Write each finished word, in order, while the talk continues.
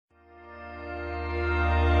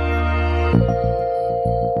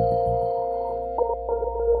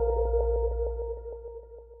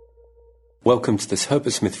Welcome to this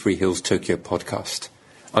Herbert Smith Freehills Tokyo podcast.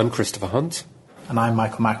 I'm Christopher Hunt. And I'm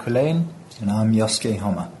Michael McRelane. And I'm Yosuke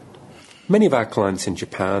Hama. Many of our clients in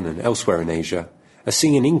Japan and elsewhere in Asia are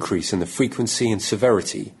seeing an increase in the frequency and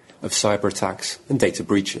severity of cyber attacks and data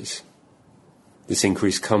breaches. This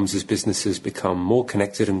increase comes as businesses become more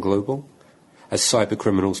connected and global, as cyber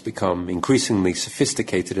criminals become increasingly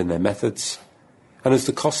sophisticated in their methods, and as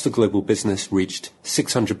the cost of global business reached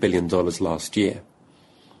 $600 billion last year.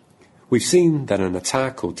 We've seen that an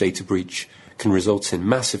attack or data breach can result in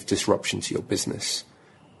massive disruption to your business,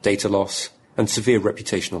 data loss, and severe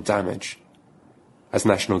reputational damage. As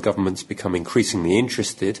national governments become increasingly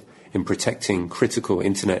interested in protecting critical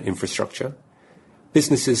internet infrastructure,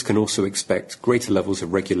 businesses can also expect greater levels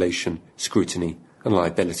of regulation, scrutiny, and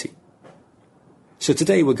liability. So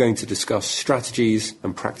today we're going to discuss strategies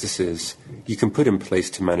and practices you can put in place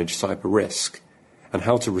to manage cyber risk and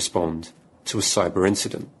how to respond to a cyber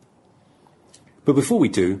incident. But before we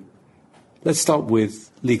do, let's start with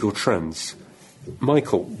legal trends.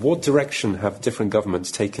 Michael, what direction have different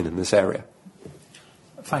governments taken in this area?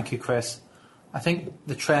 Thank you, Chris. I think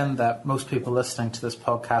the trend that most people listening to this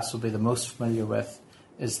podcast will be the most familiar with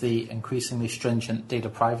is the increasingly stringent data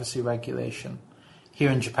privacy regulation. Here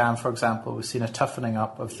in Japan, for example, we've seen a toughening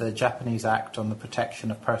up of the Japanese Act on the Protection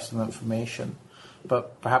of Personal Information,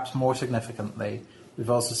 but perhaps more significantly, we've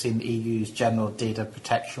also seen the EU's General Data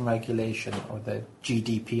Protection Regulation, or the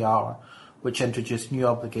GDPR, which introduced new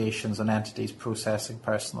obligations on entities processing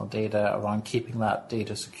personal data around keeping that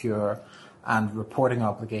data secure and reporting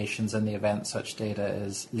obligations in the event such data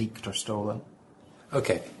is leaked or stolen.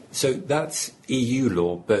 Okay, so that's EU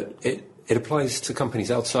law, but it applies to companies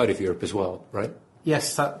outside of Europe as well, right?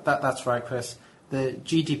 Yes, that's right, Chris. The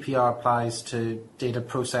GDPR applies to data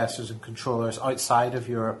processors and controllers outside of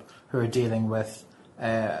Europe who are dealing with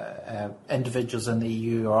individuals in the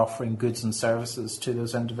EU are offering goods and services to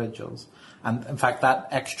those individuals. And in fact, that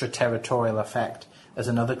extraterritorial effect is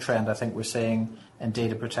another trend I think we're seeing in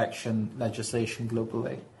data protection legislation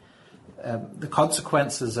globally. The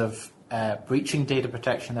consequences of breaching data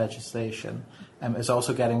protection legislation is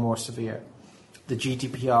also getting more severe. The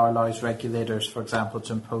GDPR allows regulators, for example,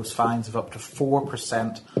 to impose fines of up to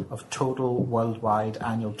 4% of total worldwide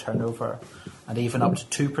annual turnover, and even up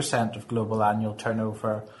to 2% of global annual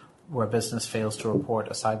turnover where business fails to report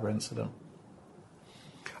a cyber incident.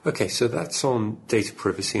 Okay, so that's on data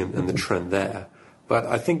privacy and the trend there. But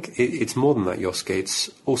I think it's more than that, Yosuke. It's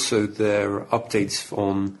also there are updates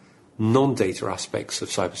on non-data aspects of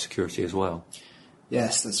cybersecurity as well.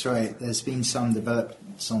 Yes, that's right. There's been some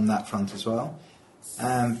developments on that front as well.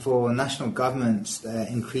 For national governments, they're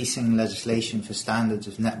increasing legislation for standards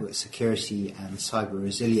of network security and cyber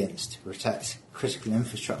resilience to protect critical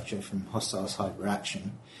infrastructure from hostile cyber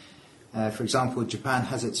action. For example, Japan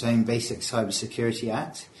has its own Basic Cybersecurity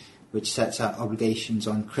Act, which sets out obligations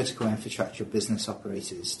on critical infrastructure business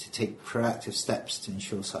operators to take proactive steps to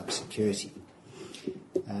ensure cybersecurity.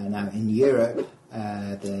 Now, in Europe,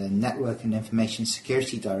 the Network and Information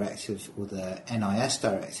Security Directive, or the NIS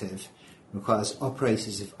Directive, requires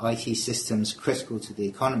operators of IT systems critical to the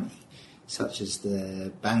economy, such as the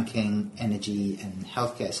banking, energy and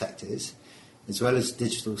healthcare sectors, as well as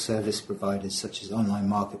digital service providers such as online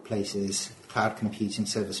marketplaces, cloud computing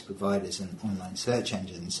service providers and online search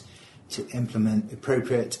engines, to implement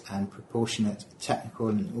appropriate and proportionate technical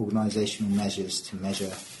and organisational measures to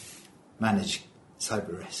manage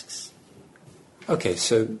cyber risks. Okay,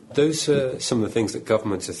 so those are some of the things that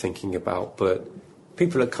governments are thinking about, but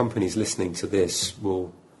people at companies listening to this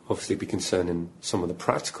will obviously be concerned in some of the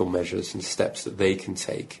practical measures and steps that they can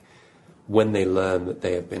take when they learn that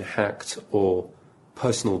they have been hacked or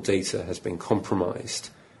personal data has been compromised.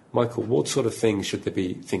 Michael, what sort of things should they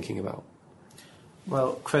be thinking about?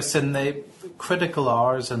 Well, Chris, in the critical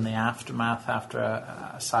hours in the aftermath after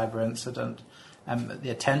a cyber incident, the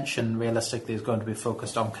attention realistically is going to be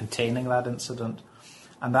focused on containing that incident.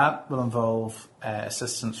 And that will involve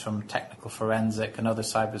assistance from technical forensic and other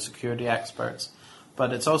cybersecurity experts.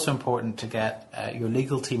 But it's also important to get your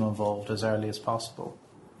legal team involved as early as possible.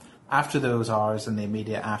 After those hours in the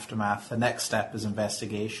immediate aftermath, the next step is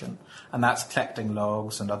investigation. And that's collecting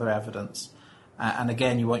logs and other evidence. And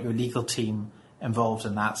again, you want your legal team involved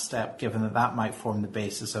in that step, given that that might form the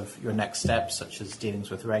basis of your next steps, such as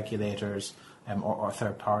dealings with regulators or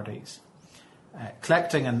third parties.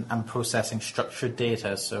 Collecting and processing structured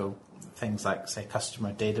data, so things like, say,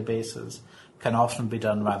 customer databases, can often be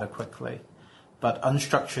done rather quickly. But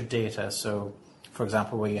unstructured data, so, for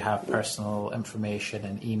example, where you have personal information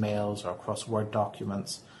in emails or across Word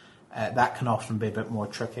documents, that can often be a bit more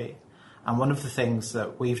tricky. And one of the things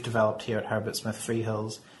that we've developed here at Herbert Smith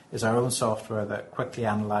Freehills is our own software that quickly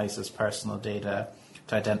analyses personal data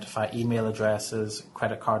to identify email addresses,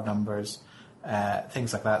 credit card numbers,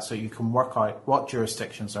 things like that, so you can work out what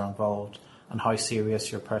jurisdictions are involved and how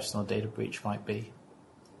serious your personal data breach might be.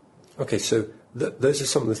 Okay, so those are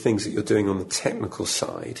some of the things that you're doing on the technical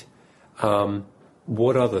side.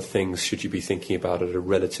 What other things should you be thinking about at a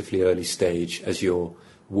relatively early stage as you're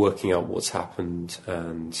working out what's happened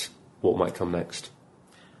and what might come next?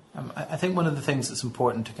 I think one of the things that's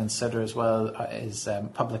important to consider as well is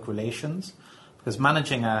public relations, because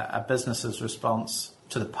managing a business's response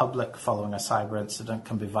to the public following a cyber incident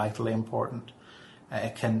can be vitally important.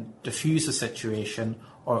 It can diffuse a situation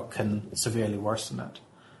or it can severely worsen it.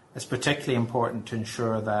 It's particularly important to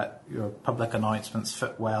ensure that your public announcements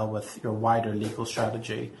fit well with your wider legal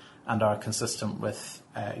strategy and are consistent with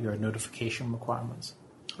your notification requirements.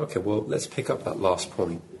 Okay, well, let's pick up that last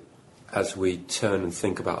point as we turn and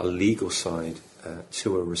think about a legal side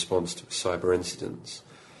to a response to a cyber incident.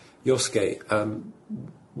 Yosuke,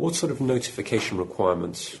 what sort of notification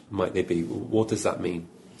requirements might they be? What does that mean?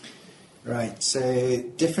 Right, so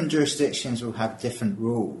different jurisdictions will have different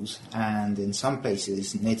rules, and in some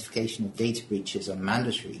places notification of data breaches are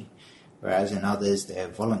mandatory, whereas in others they're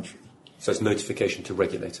voluntary. So it's notification to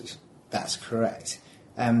regulators? That's correct.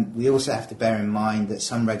 We also have to bear in mind that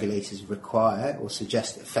some regulators require or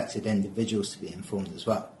suggest affected individuals to be informed as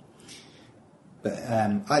well. But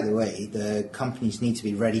either way, the companies need to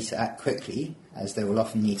be ready to act quickly, as they will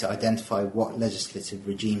often need to identify what legislative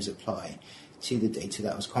regimes apply to the data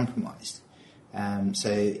that was compromised.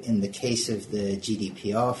 So in the case of the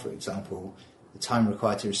GDPR, for example, the time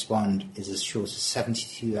required to respond is as short as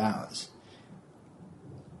 72 hours.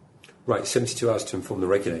 Right, 72 hours to inform the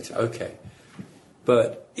regulator. Okay.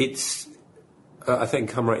 But it's, I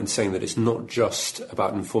think I'm right in saying that it's not just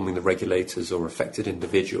about informing the regulators or affected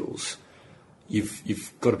individuals.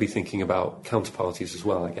 You've got to be thinking about counterparties as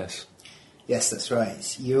well, I guess. Yes, that's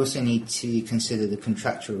right. You also need to consider the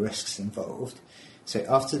contractual risks involved. So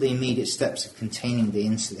after the immediate steps of containing the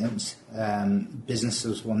incident,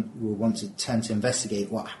 businesses will want to turn to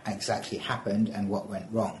investigate what exactly happened and what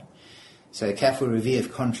went wrong. So a careful review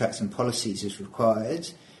of contracts and policies is required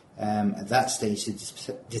at that stage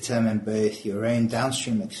to determine both your own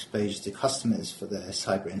downstream exposure to customers for the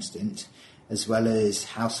cyber incident, as well as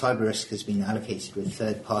how cyber risk has been allocated with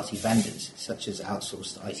third-party vendors, such as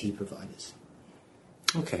outsourced IT providers.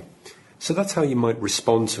 Okay, so that's how you might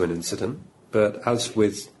respond to an incident, but as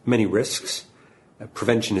with many risks,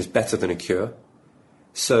 prevention is better than a cure.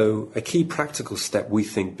 So a key practical step we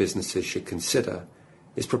think businesses should consider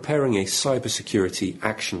is preparing a cybersecurity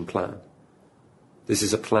action plan. This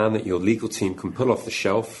is a plan that your legal team can pull off the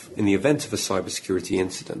shelf in the event of a cybersecurity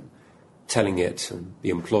incident, telling it and the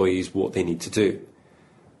employees what they need to do.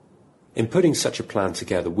 In putting such a plan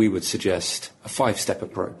together, we would suggest a 5-step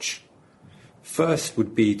approach. First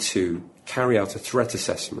would be to carry out a threat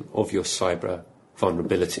assessment of your cyber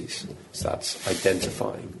vulnerabilities. So that's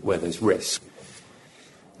identifying where there's risk.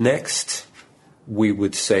 Next, we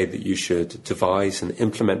would say that you should devise and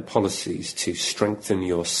implement policies to strengthen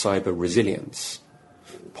your cyber resilience,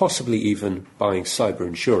 possibly even buying cyber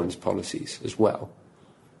insurance policies as well.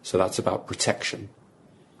 So that's about protection.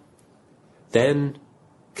 Then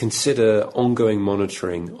consider ongoing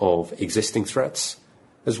monitoring of existing threats,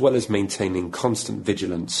 as well as maintaining constant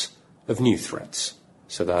vigilance of new threats.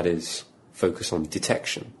 So that is focus on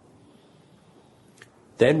detection.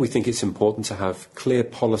 Then we think it's important to have clear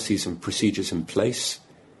policies and procedures in place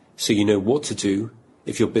so you know what to do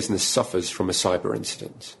if your business suffers from a cyber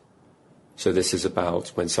incident. So this is about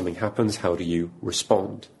when something happens, how do you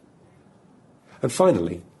respond? And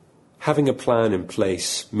finally, having a plan in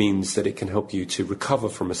place means that it can help you to recover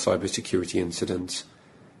from a cybersecurity incident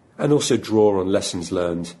and also draw on lessons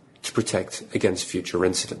learned to protect against future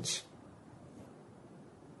incidents.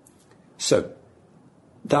 So,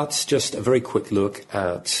 that's just a very quick look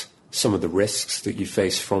at some of the risks that you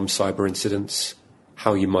face from cyber incidents,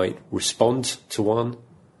 how you might respond to one,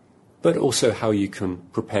 but also how you can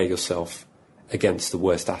prepare yourself against the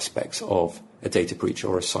worst aspects of a data breach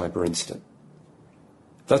or a cyber incident.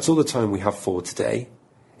 That's all the time we have for today.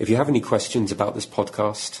 If you have any questions about this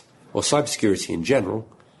podcast or cybersecurity in general,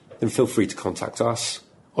 then feel free to contact us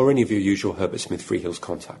or any of your usual Herbert Smith Freehills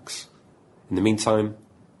contacts. In the meantime,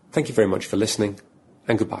 thank you very much for listening,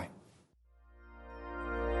 and goodbye.